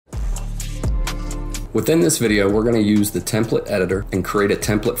Within this video, we're going to use the template editor and create a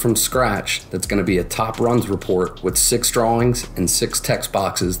template from scratch that's going to be a top runs report with 6 drawings and 6 text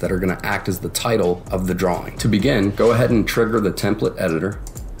boxes that are going to act as the title of the drawing. To begin, go ahead and trigger the template editor.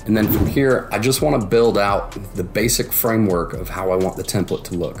 And then from here, I just want to build out the basic framework of how I want the template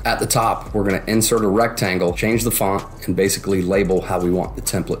to look. At the top, we're going to insert a rectangle, change the font, and basically label how we want the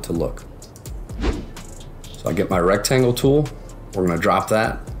template to look. So I get my rectangle tool, we're going to drop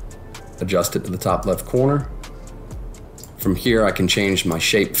that, adjust it to the top left corner. From here, I can change my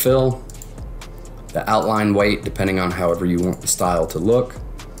shape fill, the outline weight, depending on however you want the style to look.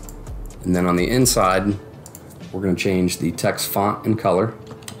 And then on the inside, we're going to change the text font and color.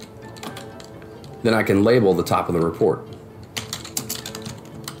 Then I can label the top of the report.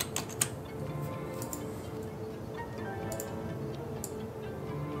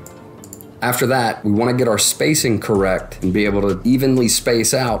 After that, we want to get our spacing correct and be able to evenly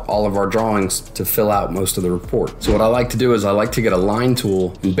space out all of our drawings to fill out most of the report. So what I like to do is I like to get a line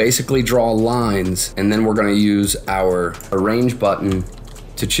tool and basically draw lines, and then we're going to use our arrange button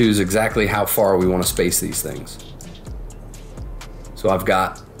to choose exactly how far we want to space these things. So I've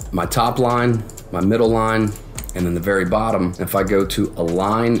got my top line, my middle line, and then the very bottom. If I go to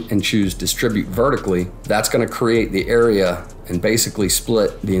align and choose distribute vertically, that's going to create the area and basically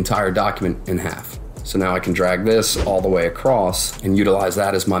split the entire document in half. So now I can drag this all the way across and utilize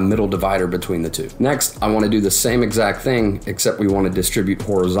that as my middle divider between the two. Next, I want to do the same exact thing, except we want to distribute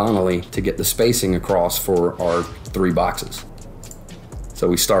horizontally to get the spacing across for our 3 boxes. So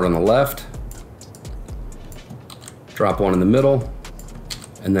we start on the left, drop one in the middle,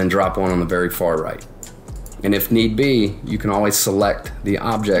 and then drop one on the very far right. And if need be, you can always select the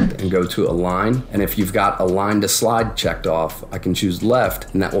object and go to align. And if you've got align to slide checked off, I can choose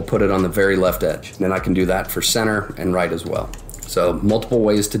left, and that will put it on the very left edge. And then I can do that for center and right as well. So multiple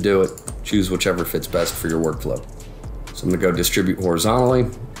ways to do it. Choose whichever fits best for your workflow. So I'm gonna go distribute horizontally,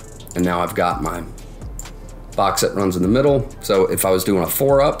 and now I've got my box that runs in the middle. So if I was doing a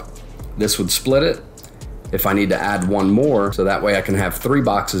 4-up, this would split it. If I need to add one more, so that way I can have 3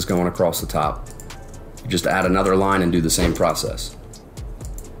 boxes going across the top, you just add another line and do the same process.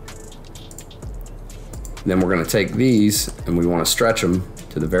 Then we're going to take these and we want to stretch them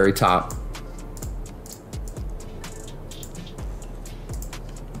to the very top.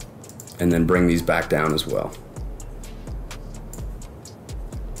 And then bring these back down as well.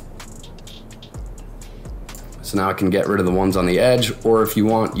 So now I can get rid of the ones on the edge, or if you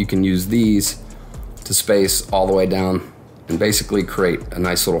want, you can use these to space all the way down and basically create a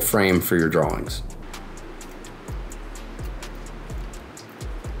nice little frame for your drawings.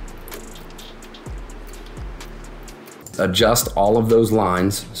 Adjust all of those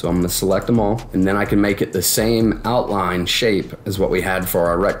lines, so I'm going to select them all, and then I can make it the same outline shape as what we had for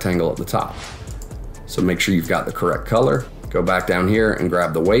our rectangle at the top. So make sure you've got the correct color. Go back down here and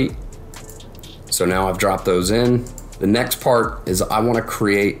grab the weight. So now I've dropped those in. The next part is I want to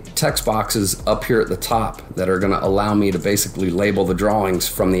create text boxes up here at the top that are going to allow me to basically label the drawings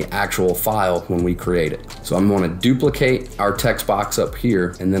from the actual file when we create it. So I'm going to duplicate our text box up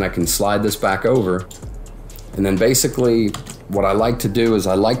here, and then I can slide this back over. And then basically what I like to do is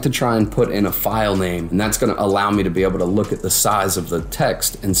I like to try and put in a file name, and that's going to allow me to be able to look at the size of the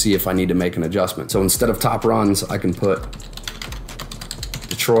text and see if I need to make an adjustment. So instead of top runs, I can put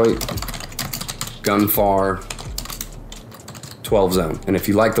Detroit Gunfar 12 zone. And if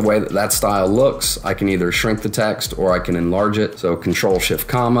you like the way that that style looks, I can either shrink the text or I can enlarge it. So Control Shift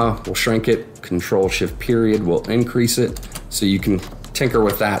comma will shrink it, Control Shift period will increase it. So you can tinker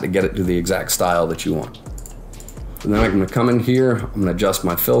with that to get it to the exact style that you want. And then I'm going to come in here, I'm going to adjust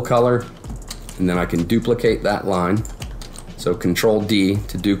my fill color, and then I can duplicate that line. So Control D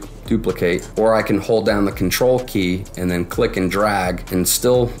to duplicate, or I can hold down the Control key and then click and drag and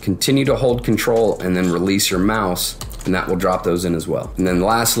still continue to hold Control and then release your mouse, and that will drop those in as well. And then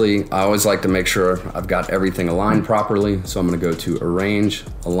lastly, I always like to make sure I've got everything aligned properly. So I'm going to go to Arrange,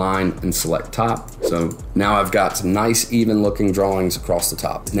 Align, and select Top. So now I've got some nice even looking drawings across the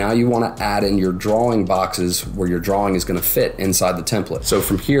top. Now you want to add in your drawing boxes where your drawing is going to fit inside the template. So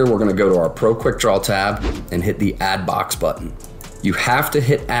from here, we're going to go to our Pro Quick Draw tab and hit the Add Box button. You have to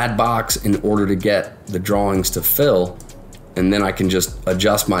hit Add Box in order to get the drawings to fill, and then I can just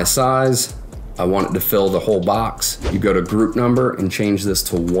adjust my size. I want it to fill the whole box. You go to group number and change this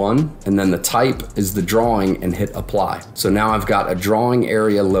to 1, and then the type is the drawing and hit apply. So now I've got a drawing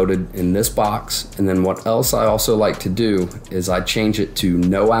area loaded in this box, and then what else I also like to do is I change it to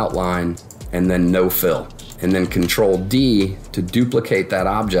no outline and then no fill, and then Control D to duplicate that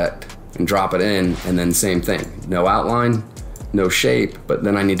object and drop it in, and then same thing, no outline, no shape, but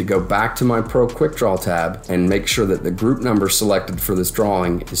then I need to go back to my Pro Quick Draw tab and make sure that the group number selected for this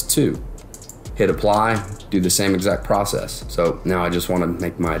drawing is 2. Hit apply, do the same exact process. So now I just want to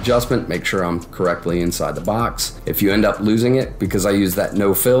make my adjustment, make sure I'm correctly inside the box. If you end up losing it because I use that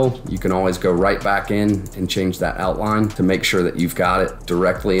no fill, you can always go right back in and change that outline to make sure that you've got it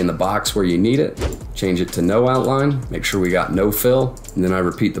directly in the box where you need it. Change it to no outline, make sure we got no fill, and then I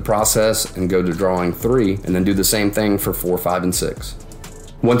repeat the process and go to drawing 3 and then do the same thing for 4, 5, and 6.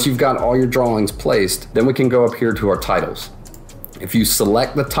 Once you've got all your drawings placed, then we can go up here to our titles. If you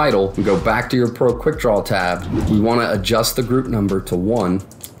select the title and go back to your Pro Quick Draw tab, we want to adjust the group number to 1,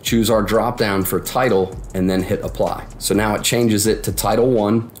 choose our drop down for title, and then hit apply. So now it changes it to title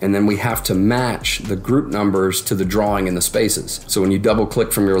 1, and then we have to match the group numbers to the drawing in the spaces. So when you double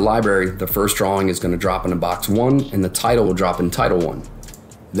click from your library, the first drawing is going to drop into box 1 and the title will drop in title 1.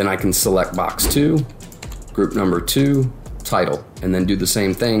 Then I can select box 2, group number 2, title, and then do the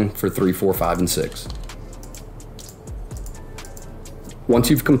same thing for 3, 4, 5, and 6. Once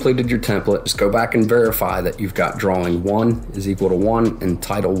you've completed your template, just go back and verify that you've got drawing 1 is equal to 1 and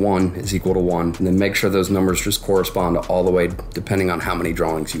title 1 is equal to 1, and then make sure those numbers just correspond all the way depending on how many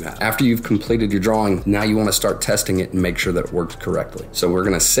drawings you have. After you've completed your drawing, now you want to start testing it and make sure that it works correctly. So we're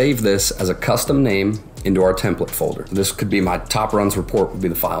going to save this as a custom name into our template folder. This could be my top runs report would be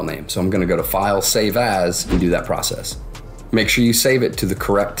the file name. So I'm going to go to File, Save As, and do that process. Make sure you save it to the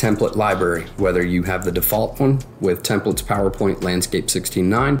correct template library, whether you have the default one with Templates PowerPoint Landscape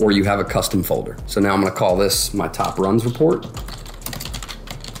 16.9 or you have a custom folder. So now I'm going to call this my top runs report.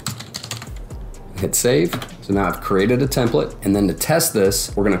 Hit save. So now I've created a template, and then to test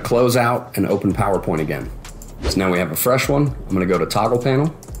this, we're going to close out and open PowerPoint again. So now we have a fresh one. I'm going to go to Toggle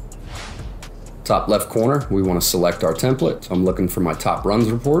Panel. Top left corner, we want to select our template. So I'm looking for my top runs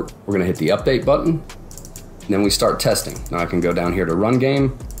report. We're going to hit the update button. And then we start testing. Now I can go down here to Run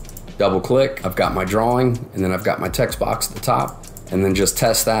Game, double click, I've got my drawing, and then I've got my text box at the top, and then just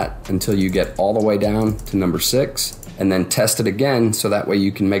test that until you get all the way down to number 6, and then test it again so that way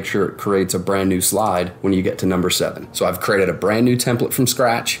you can make sure it creates a brand new slide when you get to number 7. So I've created a brand new template from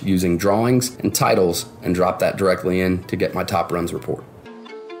scratch using drawings and titles and dropped that directly in to get my top runs report.